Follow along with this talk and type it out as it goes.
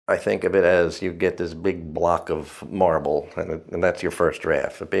I think of it as you get this big block of marble, and that's your first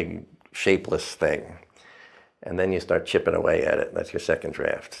draft, a big shapeless thing. And then you start chipping away at it. That's your second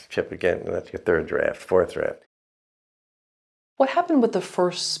draft. Chip again, and that's your third draft, fourth draft. What happened with the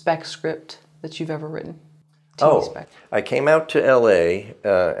first Spec script that you've ever written? Oh, Spec. I came out to LA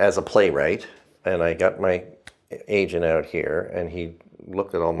as a playwright, and I got my agent out here, and he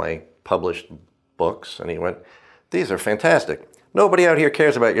looked at all my published books, and he went, "These are fantastic. Nobody out here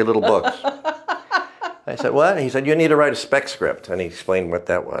cares about your little books." I said, "What?" He said, "You need to write a Spec script," and he explained what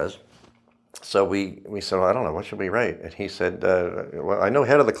that was. So we said, "Well, I don't know, what should we write?" And he said, "Well, I know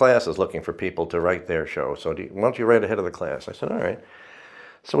Head of the Class is looking for people to write their show, so why don't you write a Head of the Class?" I said, "All right."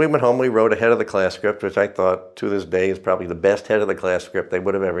 So we went home, we wrote a Head of the Class script, which I thought to this day is probably the best Head of the Class script they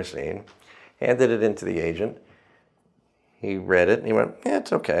would have ever seen. Handed it in to the agent. He read it, and he went, "Yeah,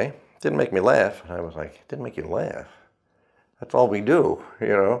 it's okay. Didn't make me laugh." And I was like, "Didn't make you laugh? That's all we do, you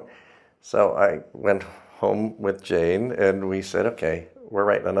know?" So I went home with Jane, and we said, "Okay, we're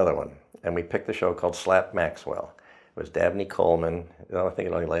writing another one." And we picked a show called Slap Maxwell. It was Dabney Coleman. I think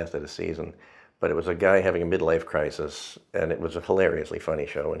it only lasted a season. But it was a guy having a midlife crisis, and it was a hilariously funny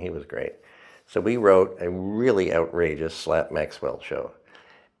show, and he was great. So we wrote a really outrageous Slap Maxwell show.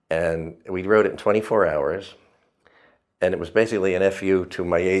 And we wrote it in 24 hours. And it was basically an FU to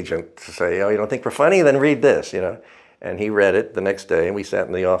my agent to say, "Oh, you don't think we're funny? Then read this," you know. And he read it the next day, and we sat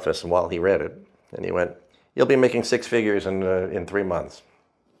in the office while he read it. And he went, "You'll be making 6 figures in 3 months."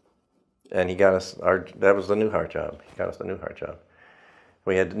 And he got us, that was the Newhart job. He got us the Newhart job.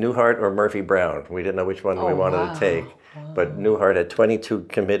 We had Newhart or Murphy Brown. We didn't know which one we wanted to take. Wow. But Newhart had 22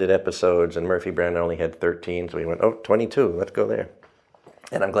 committed episodes, and Murphy Brown only had 13. So we went, "Oh, 22, let's go there."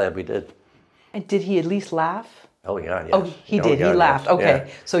 And I'm glad we did. And did he at least laugh? Oh, yeah, yes. Oh, he did. God, he laughed. yes. Okay.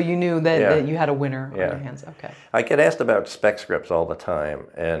 Yeah. So you knew that you had a winner on your hands. Okay. I get asked about Spec scripts all the time.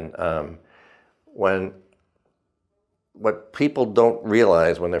 And what people don't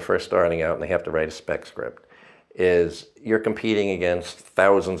realize when they're first starting out and they have to write a Spec script is you're competing against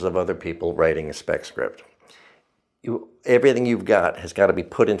thousands of other people writing a Spec script. Everything you've got has got to be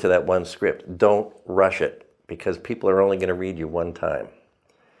put into that one script. Don't rush it, because people are only going to read you one time.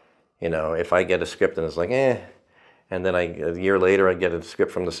 You know, if I get a script and it's like, and then a year later I get a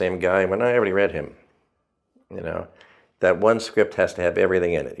script from the same guy, when I already read him. You know, that one script has to have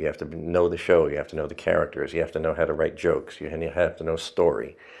everything in it. You have to know the show, you have to know the characters, you have to know how to write jokes, you have to know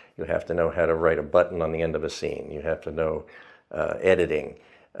story, you have to know how to write a button on the end of a scene, you have to know editing.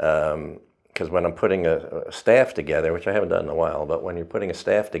 Because when I'm putting a staff together, which I haven't done in a while, but when you're putting a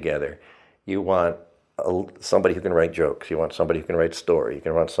staff together, you want somebody who can write jokes, you want somebody who can write story,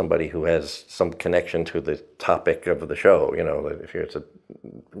 you want somebody who has some connection to the topic of the show. You know, if it's a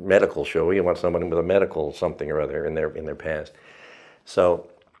medical show, you want somebody with a medical something or other in their past. So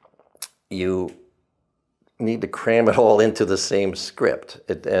you need to cram it all into the same script.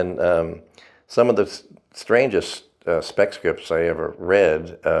 Some of the strangest Spec scripts I ever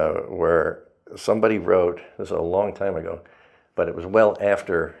read where somebody wrote, this was a long time ago, but it was well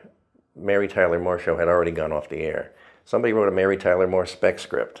after Mary Tyler Moore show had already gone off the air. Somebody wrote a Mary Tyler Moore Spec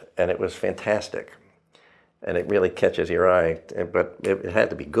script, and it was fantastic. And it really catches your eye, but it had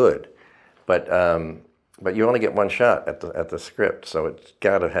to be good. But you only get one shot at the script, so it's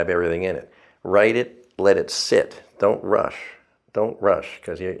got to have everything in it. Write it, let it sit. Don't rush. Don't rush,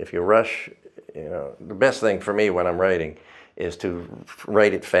 because if you rush, you know, the best thing for me when I'm writing is to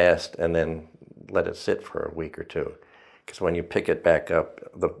write it fast and then let it sit for a week or two. Because when you pick it back up,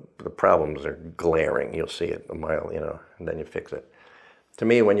 the problems are glaring. You'll see it a mile, you know, and then you fix it. To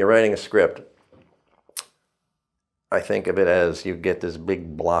me, when you're writing a script, I think of it as you get this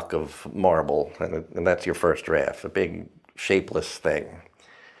big block of marble, and that's your first draft, a big shapeless thing.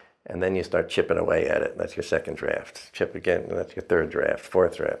 And then you start chipping away at it. That's your second draft. Chip again, and that's your third draft,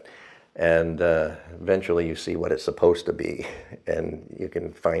 fourth draft. And eventually you see what it's supposed to be, and you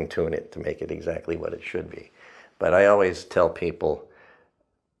can fine-tune it to make it exactly what it should be. But I always tell people,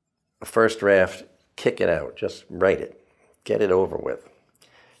 first draft, kick it out. Just write it. Get it over with.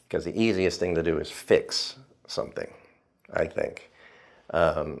 Because the easiest thing to do is fix something, I think.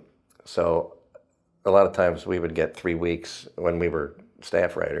 So a lot of times we would get 3 weeks when we were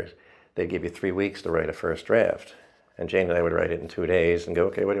staff writers. They'd give you 3 weeks to write a first draft. And Jane and I would write it in 2 days and go,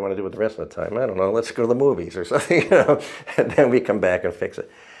 "Okay, what do you want to do with the rest of the time?" "I don't know, let's go to the movies," or something, you know. And then we come back and fix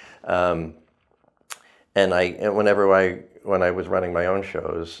it. And when I was running my own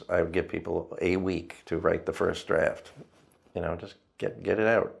shows, I would give people a week to write the first draft. You know, just get it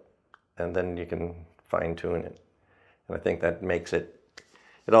out, and then you can fine tune it. And I think that makes it.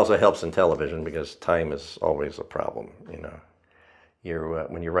 It also helps in television because time is always a problem. You know,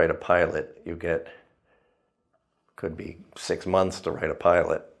 when you write a pilot, you get, could be 6 months to write a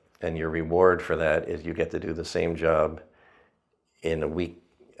pilot, and your reward for that is you get to do the same job in a week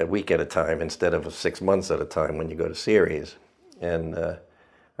at a time instead of 6 months at a time when you go to series. And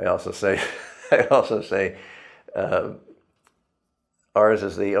I also say, ours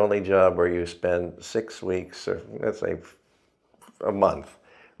is the only job where you spend 6 weeks, or let's say a month,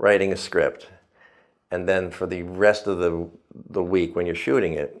 writing a script. And then for the rest of the week when you're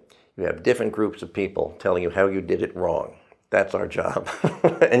shooting it, you have different groups of people telling you how you did it wrong. That's our job.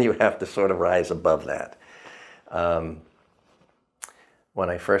 And you have to sort of rise above that. When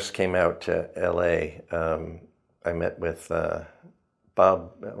I first came out to LA, I met with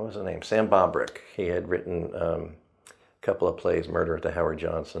Bob, what was his name? Sam Bobrick. He had written a couple of plays, Murder at the Howard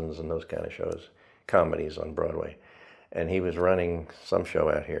Johnsons and those kind of shows, comedies on Broadway. And he was running some show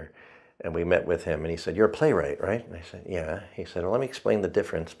out here. And we met with him, and he said, "You're a playwright, right?" And I said, "Yeah." He said, "Well, let me explain the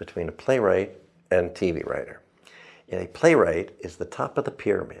difference between a playwright and a TV writer. A playwright is the top of the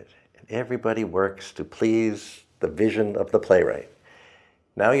pyramid, and everybody works to please the vision of the playwright.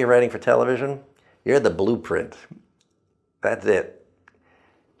 Now you're writing for television, you're the blueprint. That's it."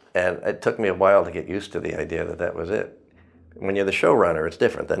 And it took me a while to get used to the idea that that was it. When you're the showrunner, it's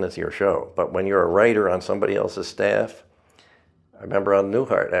different, then it's your show. But when you're a writer on somebody else's staff, I remember on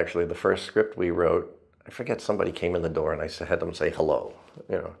Newhart, actually, the first script we wrote, I forget, somebody came in the door and I had them say hello,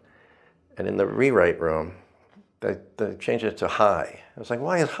 you know. And in the rewrite room, they changed it to hi. I was like,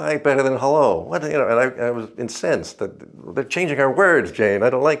 why is hi better than hello? What, you know, and I was incensed that they're changing our words, Jane. I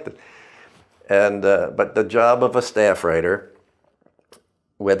don't like that. And, but the job of a staff writer,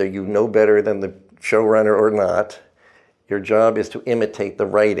 whether you know better than the showrunner or not, your job is to imitate the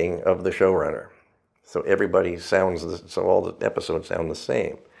writing of the showrunner. So everybody sounds, so all the episodes sound the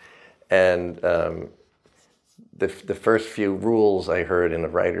same. And the first few rules I heard in the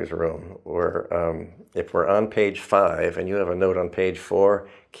writer's room were, if we're on page 5 and you have a note on page 4,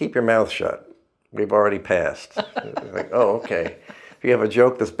 keep your mouth shut. We've already passed. Like, oh, okay. If you have a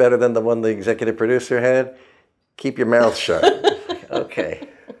joke that's better than the one the executive producer had, keep your mouth shut. Okay,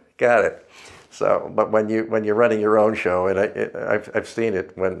 got it. So, but when you're running your own show, and I've seen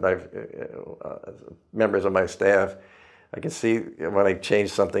it when members of my staff, I can see when I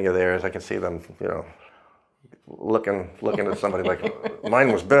change something of theirs, I can see them, you know, looking at somebody like,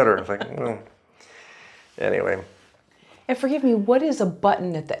 mine was better. It's like, anyway. And forgive me, what is a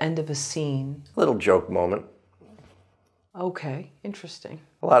button at the end of a scene? A little joke moment. Okay, interesting.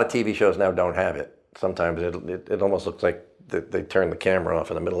 A lot of TV shows now don't have it. Sometimes it almost looks like they turn the camera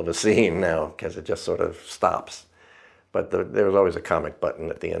off in the middle of a scene now because it just sort of stops. But there was always a comic button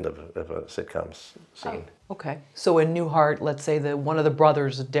at the end of a sitcom scene. Oh, okay. So in Newhart, let's say one of the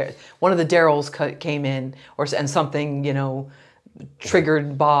brothers, one of the Darryls came in, and something, you know,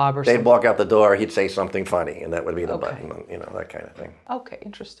 triggered Bob or something. They'd walk out the door, he'd say something funny, and that would be the button, you know, that kind of thing. Okay,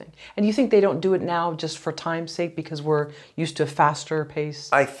 interesting. And you think they don't do it now just for time's sake because we're used to a faster pace?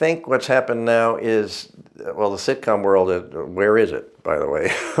 I think what's happened now is, well, the sitcom world, where is it, by the way?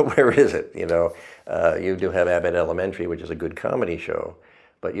 Where is it, you know? You do have Abbott Elementary, which is a good comedy show,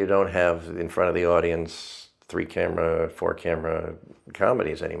 but you don't have in front of the audience 3-camera, 4-camera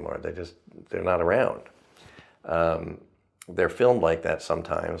comedies anymore. They're not around. They're filmed like that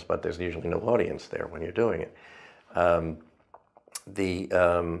sometimes, but there's usually no audience there when you're doing it. I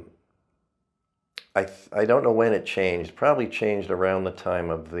don't know when it changed. Probably changed around the time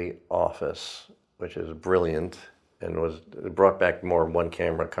of The Office, which is brilliant and brought back more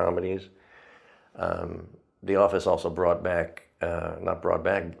one-camera comedies. The Office also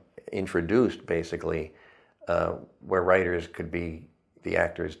introduced basically where writers could be the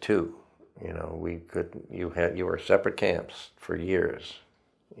actors too. You know, you were separate camps for years.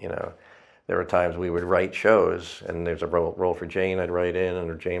 You know, there were times we would write shows, and there's a role for Jane I'd write in,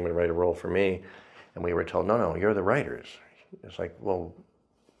 and Jane would write a role for me, and we were told, no, you're the writers. It's like, well,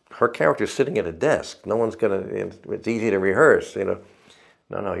 her character's sitting at a desk. No one's gonna. It's easy to rehearse. You know,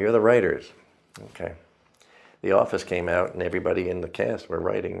 no, you're the writers. Okay. The Office came out, and everybody in the cast were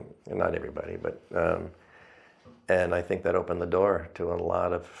writing. And not everybody, but. And I think that opened the door to a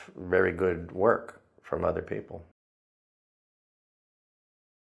lot of very good work from other people.